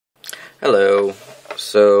Hello.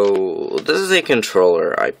 So, this is a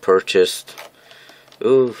controller I purchased,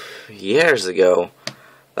 years ago.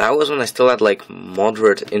 That was when I still had,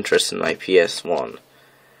 moderate interest in my PSOne.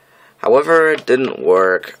 However, it didn't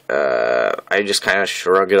work. I just kind of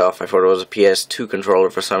shrugged it off. I thought it was a PS2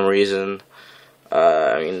 controller for some reason.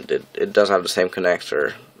 It does have the same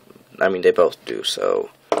connector. They both do,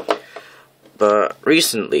 so. But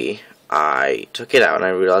recently, I took it out and I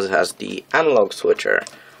realized it has the analog switcher,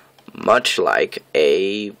 much like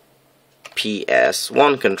a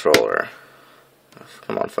PSOne controller.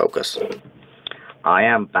 Come on, focus. I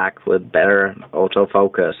am back with better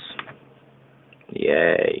autofocus.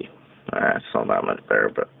 Yay. It's not that much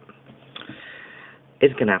better, but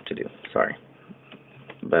it's gonna have to do. Sorry.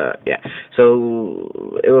 But yeah,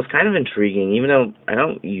 so it was kind of intriguing, even though I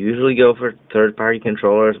don't usually go for third-party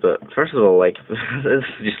controllers. But first of all, this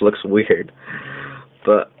just looks weird.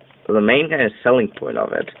 But the main kind of selling point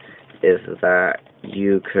of it is that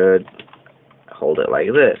you could hold it like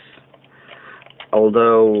this.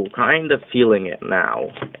 Although, kind of feeling it now,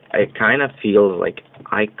 it kind of feels like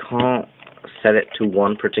I can't set it to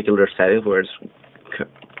one particular setting where it's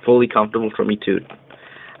fully comfortable for me to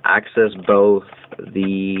access both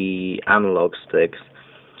the analog sticks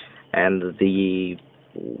and the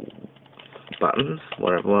buttons,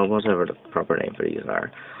 whatever the proper name for these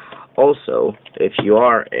are. Also, if you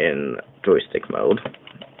are in joystick mode,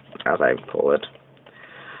 as I call it,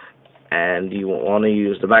 and you want to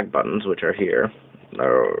use the back buttons, which are here,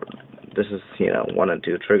 or this is, 1 and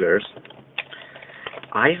 2 triggers,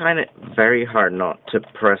 I find it very hard not to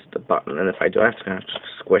press the button, and if I do, I have to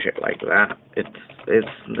squish it like that.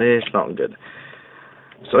 It's not good.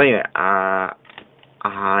 So anyway,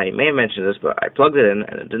 I may have mentioned this, but I plugged it in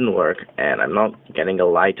and it didn't work, and I'm not getting a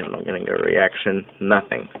light, I'm not getting a reaction,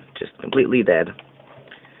 nothing, just completely dead.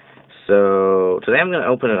 So today I'm going to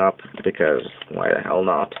open it up, because why the hell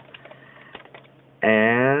not,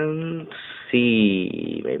 and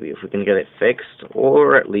see maybe if we can get it fixed,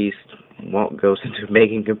 or at least what goes into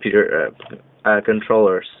making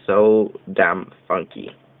controller so damn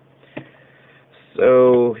funky.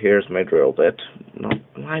 So here's my drill bit.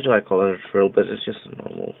 Why do I call it a drill bit? It's just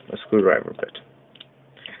a screwdriver bit.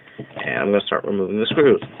 And I'm going to start removing the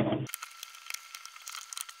screws.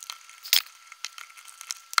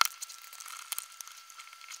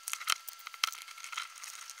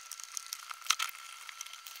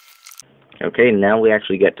 Okay, now we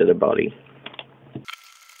actually get to the body.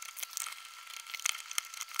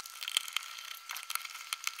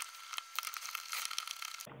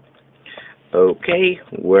 Okay,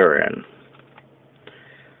 we're in.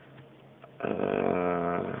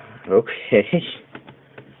 Okay.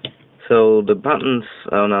 So the buttons,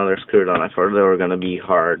 oh no, they're screwed on. I thought they were gonna be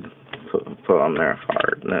hard, put on there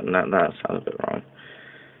hard. That sounds a bit wrong.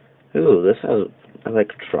 Ooh, this has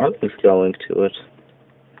electronics going to it.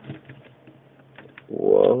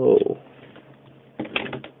 Whoa.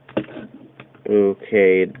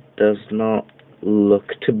 Okay, it does not look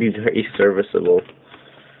to be very serviceable.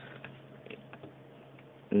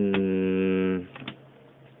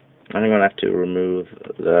 I'm gonna have to remove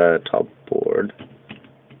the top board.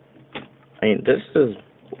 This is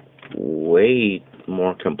way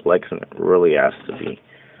more complex than it really has to be.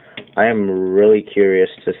 I am really curious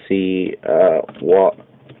to see what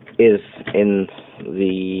is in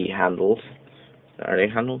the handles. Are they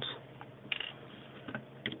handles?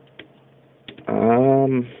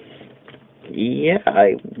 Yeah,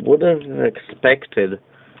 I would have expected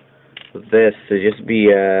this to just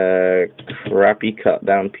be a crappy cut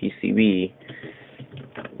down PCB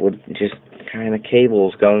with just kind of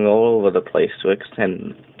cables going all over the place to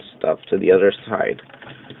extend stuff to the other side.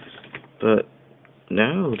 But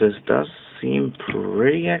no, this does seem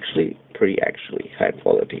pretty actually high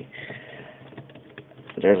quality.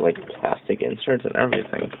 There's plastic inserts and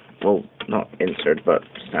everything. Well, not insert, but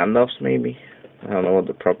standoffs maybe. I don't know what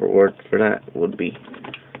the proper word for that would be.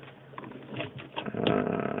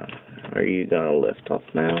 Are you gonna lift off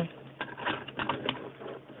now?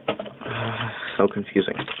 So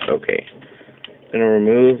confusing. Okay. I'm gonna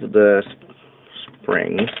remove the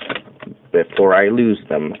springs before I lose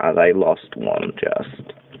them, as I lost one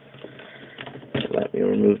just. Let me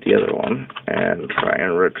remove the other one and try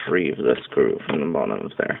and retrieve the screw from the bottom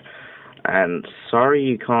of there. And sorry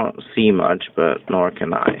you can't see much, but nor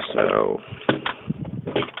can I, so.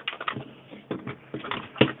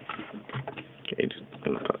 Okay, just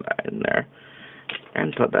gonna put that in there.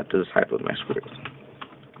 And put that to the side with my screws.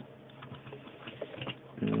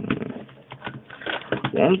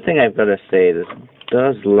 One thing I've got to say, this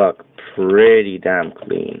does look pretty damn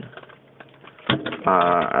clean.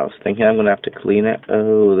 I was thinking I'm gonna have to clean it.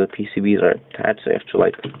 Oh, the PCBs are attached. I have to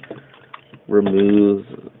like remove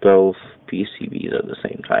both PCBs at the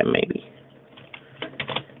same time, maybe.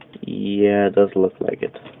 Yeah, it does look like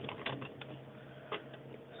it.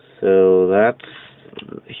 So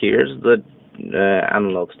here's the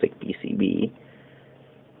analog stick PCB.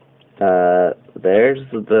 There's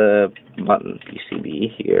the button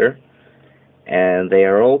PCB here, and they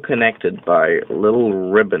are all connected by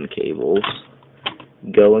little ribbon cables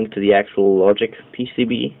going to the actual logic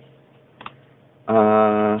PCB.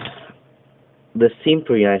 This seemed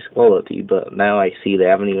pretty nice quality, but now I see they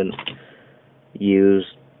haven't even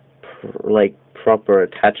used proper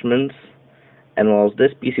attachments. And while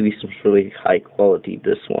this PCB is really high quality,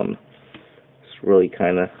 this one is really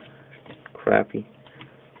kind of crappy.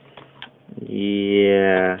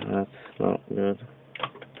 Yeah, that's not good.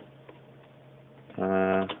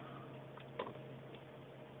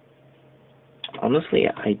 Honestly,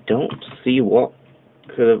 I don't see what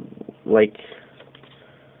could have,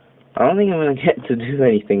 I don't think I'm going to get to do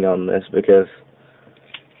anything on this because,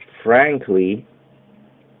 frankly,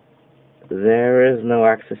 there is no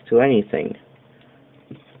access to anything.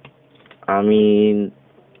 I mean,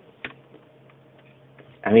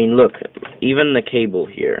 look, even the cable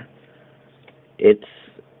here, it's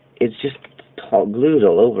just glued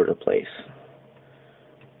all over the place.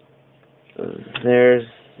 There's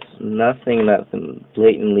nothing that can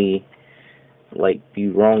blatantly be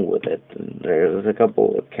wrong with it. There's a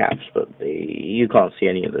couple of caps, but you can't see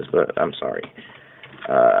any of this. But I'm sorry.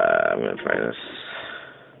 I'm gonna try this.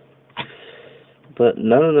 But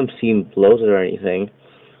none of them seem bloated or anything,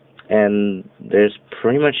 and there's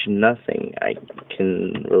pretty much nothing I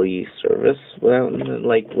can really service without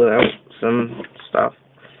some stuff.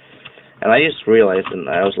 And I just realized, and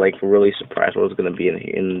I was really surprised what was going to be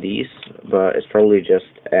in these, but it's probably just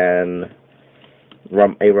a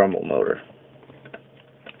rumble motor.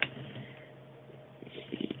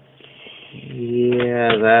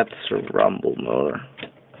 Yeah, that's a rumble motor.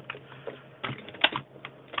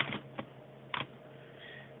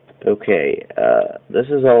 Okay, this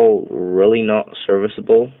is all really not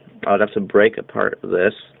serviceable. I would have to break apart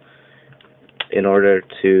this in order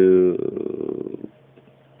to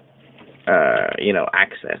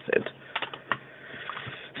access it.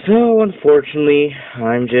 So, unfortunately,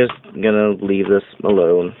 I'm just gonna leave this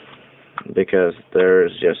alone because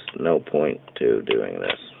there's just no point to doing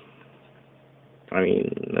this. I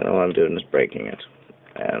mean, all I'm doing is breaking it,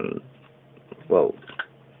 and, well,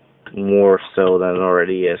 more so than it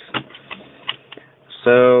already is.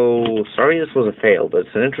 So, sorry this was a fail, but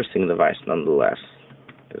it's an interesting device nonetheless,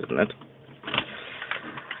 isn't it?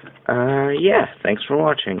 Yeah, thanks for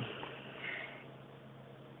watching.